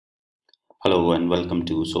Hello and welcome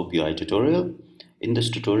to SoapUI tutorial. In this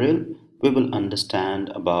tutorial, we will understand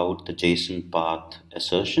about the JSONPath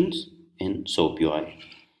assertions in SoapUI.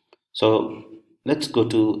 So let's go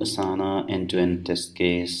to Asana end-to-end test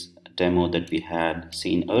case demo that we had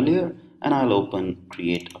seen earlier, and I'll open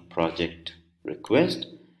create a project request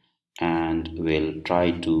and we'll try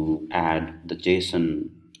to add the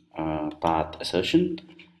JSONPath assertion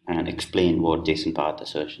and explain what JSONPath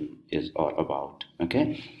assertion is all about.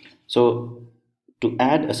 Okay. So to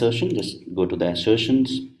add assertion, just go to the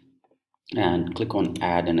assertions and click on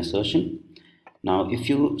add an assertion. Now, if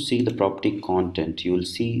you see the property content, you will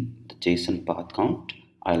see the JSONPath count.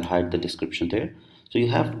 I'll hide the description there. So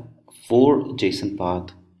you have 4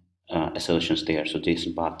 JSONPath assertions there. So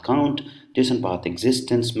JSONPath count, JSONPath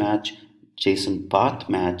existence match, JSONPath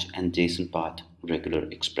match, and JSONPath regular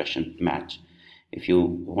expression match. If you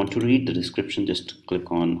want to read the description, just click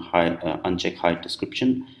on uncheck hide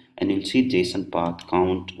description, and you'll see JSONPath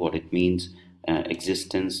count, what it means,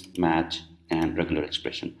 existence, match, and regular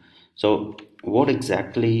expression. So what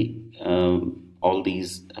exactly all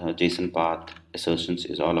these JSONPath assertions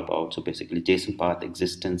is all about? So basically JSONPath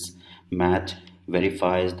existence match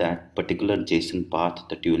verifies that particular JSON path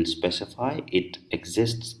that you will specify, it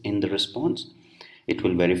exists in the response. It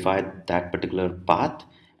will verify that particular path,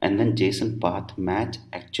 and then JSONPath match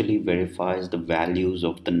actually verifies the values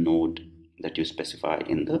of the node that you specify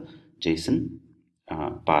in the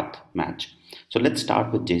JSONPath match. So let's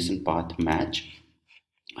start with JSONPath match.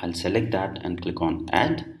 I'll select that and click on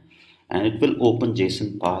add, and it will open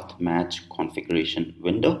JSONPath match configuration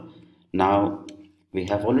window. Now we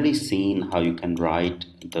have already seen how you can write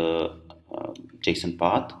the JSON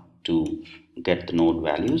path to get the node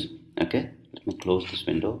values. Okay, let me close this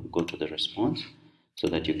window, go to the response so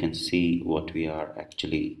that you can see what we are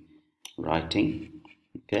actually writing.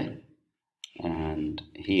 Okay, and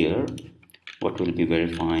here what we'll be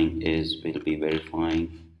verifying is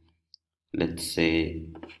let's say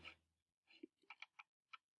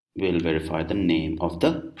we'll verify the name of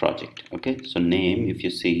the project. Okay, so name, if you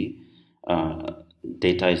see,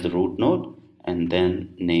 data is the root node, and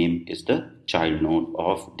then name is the child node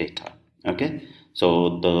of data. Okay,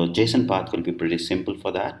 so the JSON path will be pretty simple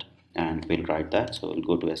for that, and we'll write that. So we'll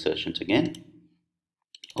go to assertions again,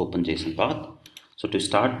 open JSON path. So to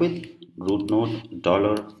start with, root node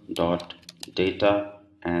 $.data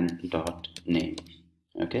and .name.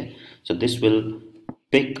 Okay, so this will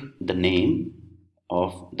pick the name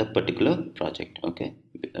of the particular project. Okay,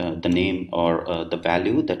 the name or the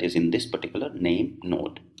value that is in this particular name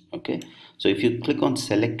node. Okay, so if you click on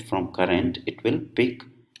select from current, it will pick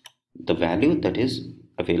the value that is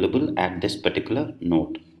available at this particular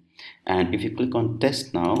node, and if you click on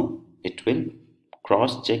test now, it will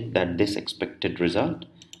cross check that this expected result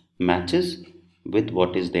matches with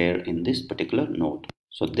what is there in this particular node.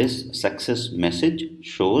 So this success message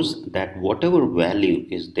shows that whatever value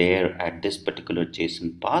is there at this particular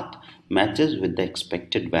JSON path matches with the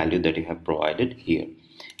expected value that you have provided here.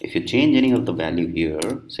 If you change any of the value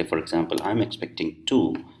here, say for example, I'm expecting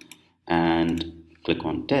 2, and click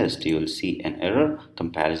on test, you will see an error,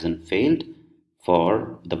 comparison failed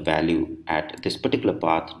for the value at this particular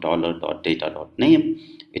path $.data.name.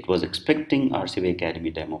 It was expecting RCV Academy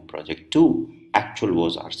Demo Project 2. Actual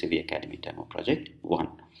was RCV Academy Demo Project 1.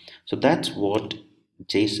 So that's what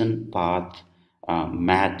JSONPath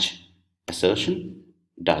match assertion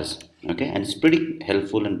does. Okay, and it's pretty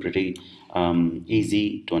helpful and pretty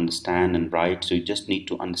easy to understand and write. So you just need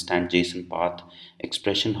to understand JSONPath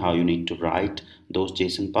expression, how you need to write those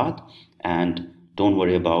JSON path, and don't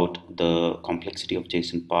worry about the complexity of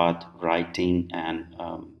JSON path writing and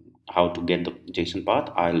how to get the JSON path.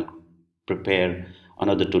 I'll prepare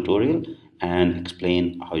another tutorial and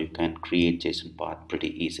explain how you can create JSON path pretty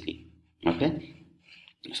easily. Okay,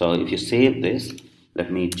 so if you save this,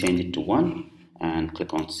 let me change it to 1 and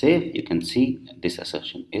click on save. You can see this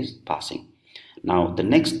assertion is passing. Now the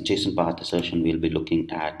next JSON path assertion we'll be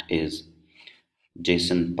looking at is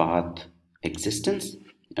JSONPath Existence.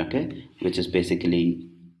 Okay, which is basically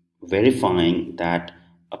verifying that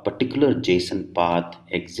a particular JSON path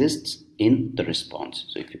exists in the response.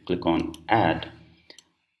 So if you click on add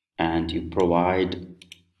and you provide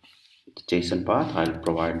the JSON path, I'll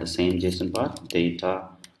provide the same JSON path,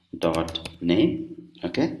 data.name.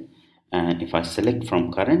 Okay, and if I select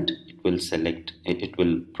from current, it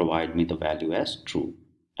will provide me the value as true.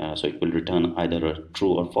 So it will return either a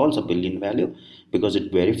true or false, a Boolean value, because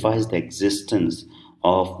it verifies the existence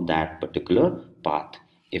of that particular path.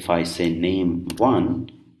 If I say name 1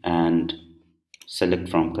 and select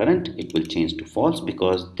from current, it will change to false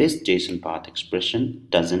because this JSON path expression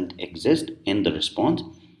doesn't exist in the response,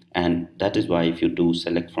 and that is why if you do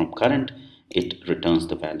select from current, it returns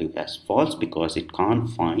the value as false because it can't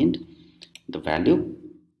find the value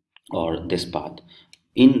or this path.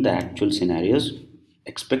 In the actual scenarios,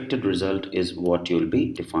 expected result is what you'll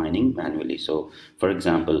be defining manually. So for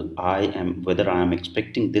example, whether I am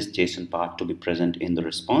expecting this JSON path to be present in the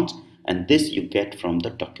response, and this you get from the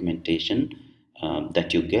documentation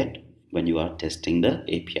that you get when you are testing the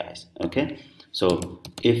APIs. Okay, so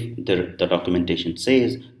if the documentation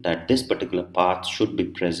says that this particular path should be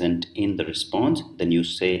present in the response, then you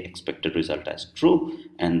say expected result as true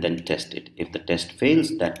and then test it. If the test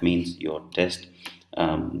fails, that means your test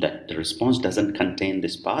that the response doesn't contain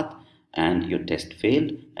this path and your test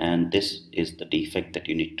failed, and this is the defect that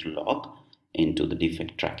you need to log into the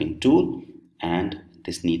defect tracking tool, and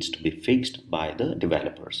this needs to be fixed by the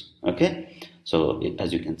developers. Okay, so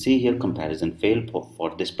as you can see here, comparison failed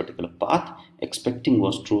for this particular path. Expecting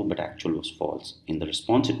was true but actual was false. In the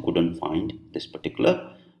response, it couldn't find this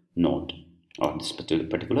particular node or this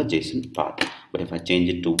particular JSON path. But if I change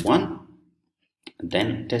it to 1,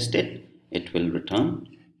 then test it, it will return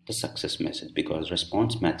the success message because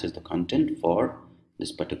response matches the content for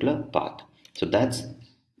this particular path. So that's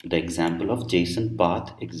the example of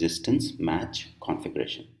JSONPath Existence Match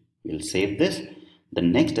configuration. We'll save this. The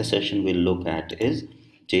next assertion we'll look at is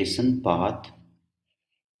JSONPath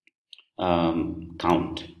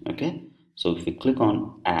Count. Okay, so if we click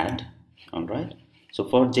on add, all right, so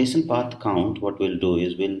for JSONPath Count, what we'll do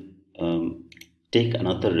is we'll take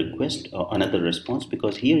another request or another response,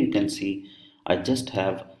 because here you can see I just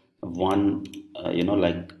have one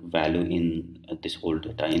like value in this whole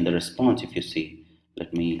data. In the response, if you see,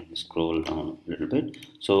 let me scroll down a little bit,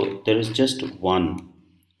 so there is just one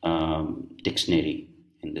dictionary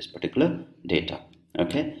in this particular data.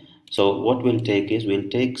 Okay, so what we'll take is we'll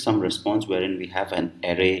take some response wherein we have an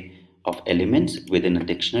array of elements within a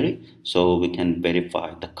dictionary, so we can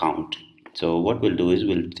verify the count. So what we'll do is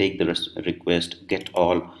we'll take the request get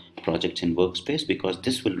all projects in workspace, because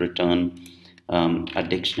this will return a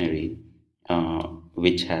dictionary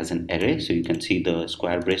which has an array. So you can see the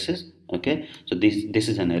square braces. Okay, so this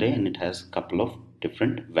is an array and it has a couple of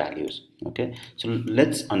different values. Okay, so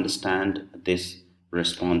let's understand this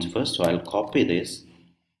response first. So I'll copy this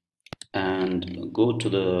and go to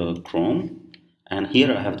the Chrome, and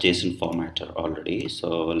here I have JSON formatter already.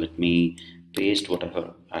 So let me paste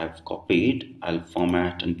whatever I've copied. I'll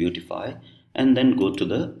format and beautify and then go to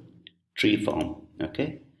the tree form.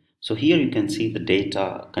 Okay, so here you can see the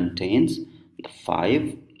data contains the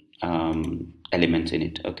 5 elements in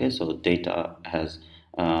it. Okay, so data has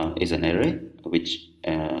is an array which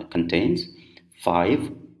contains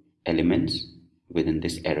 5 elements within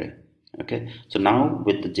this array. Okay, so now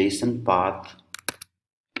with the JSONPath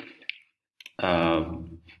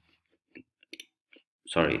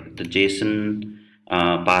the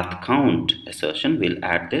JSONPath Count assertion, we'll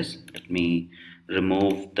add this. Let me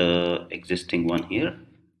remove the existing one here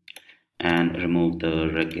and remove the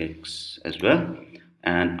RegEx as well,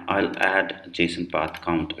 and I'll add JSONPath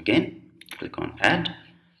Count again. Click on add,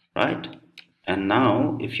 right? And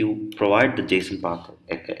now if you provide the JSONPath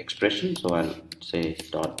expression, so I'll say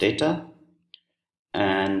 .data,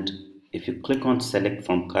 and if you click on select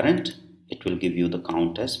from current, it will give you the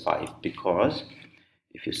count as 5, because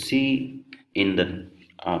if you see in the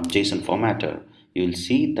JSON formatter, you will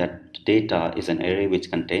see that data is an array which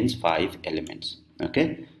contains 5 elements.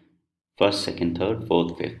 Okay, first, second, third,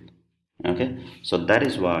 fourth, fifth. Okay, so that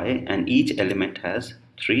is why, and each element has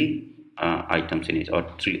 3 items in it, or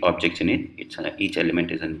 3 objects in it. Each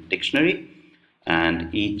element is a dictionary,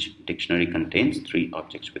 and each dictionary contains 3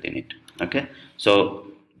 objects within it. Okay, so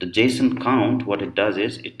the JSON count, what it does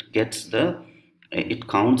is it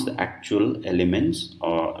counts the actual elements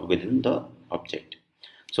or within the object.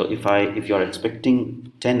 So if you're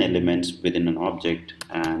expecting 10 elements within an object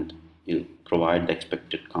and you provide the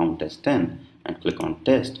expected count as 10 and click on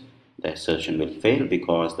test, the assertion will fail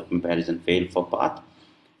because the comparison failed for path.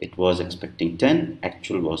 It was expecting 10,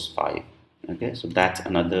 actual was 5. Okay, so that's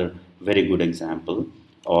another very good example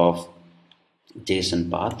of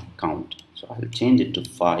JSONPath count. So I'll change it to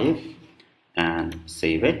 5 and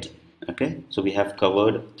save it. Okay, so we have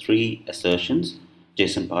covered 3 assertions,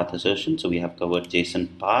 JSONPath assertion. So we have covered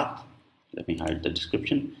JSONPath, let me hide the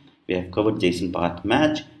description. We have covered JSONPath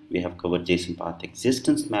Match, we have covered JSONPath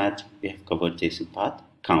Existence Match, we have covered JSONPath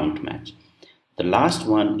Count Match. The last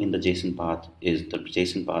one in the JSONPath is the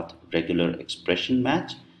JSONPath Regular Expression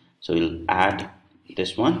Match. So we'll add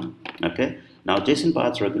this one. Okay, now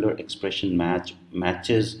JSONPath Regular Expression Match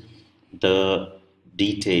matches the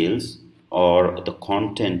details or the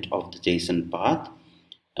content of the JSON path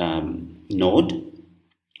node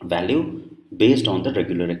value based on the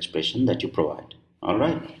regular expression that you provide. All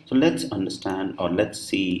right, so let's understand, or let's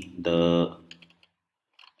see the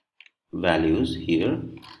values here.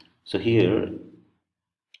 So here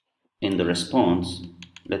in the response,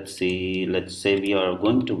 let's say we are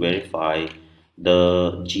going to verify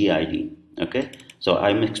the GID. Okay, so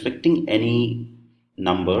I'm expecting any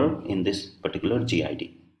number in this particular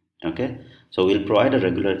GID. Okay, so we'll provide a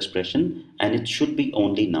regular expression and it should be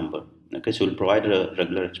only number. Okay, so we'll provide a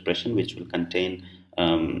regular expression which will contain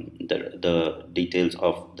the details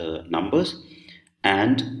of the numbers,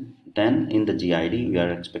 and then in the GID we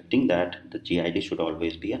are expecting that the GID should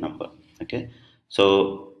always be a number. Okay,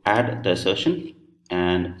 so add the assertion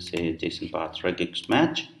and say JSONPath RegEx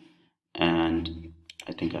match, and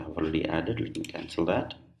I think I have already added. Let me cancel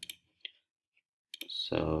that.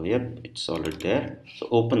 So yep, it's already there. So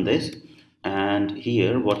open this, and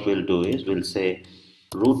here what we'll do is we'll say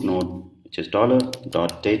root node, which is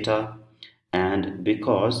 $.data, and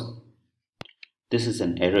because this is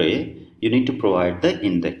an array, you need to provide the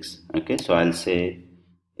index. Okay, so I'll say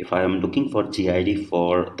if I am looking for GID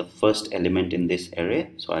for the first element in this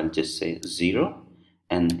array, so I'll just say 0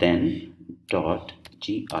 and then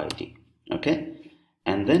 .gid. Okay,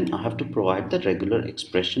 and then I have to provide the regular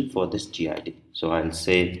expression for this GID. So I'll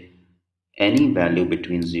say any value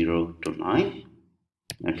between 0 to 9.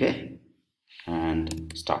 Okay,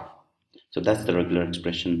 and start. So that's the regular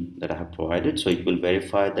expression that I have provided. So it will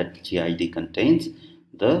verify that GID contains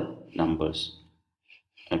the numbers.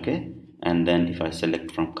 Okay, and then if I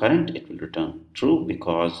select from current, it will return true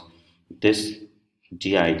because this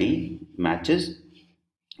GID matches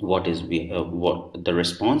what the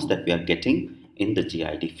response that we are getting in the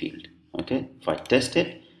GID field. Okay, if I test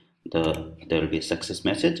it, there will be a success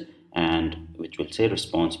message and which will say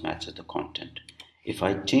response matches the content. If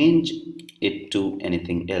I change it to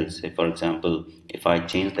anything else, say for example, if I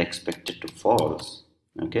change the expected to false,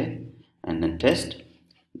 okay, and then test,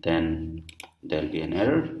 then there will be an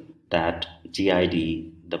error that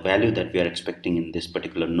GID, the value that we are expecting in this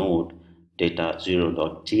particular node, data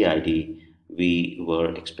 0.gid, we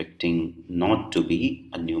were expecting not to be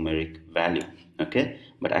a numeric value. Okay,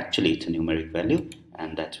 but actually it's a numeric value,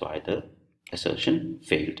 and that's why the assertion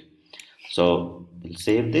failed. So we'll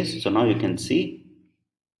save this. So now you can see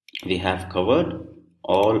we have covered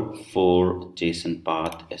all 4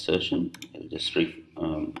 JSONPath assertion. I'll just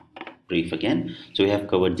brief again. So we have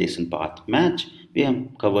covered JSONPath match, we have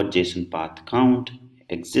covered JSONPath count,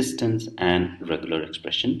 existence, and regular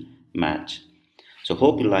expression match. So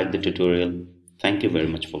hope you liked the tutorial. Thank you very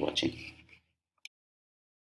much for watching.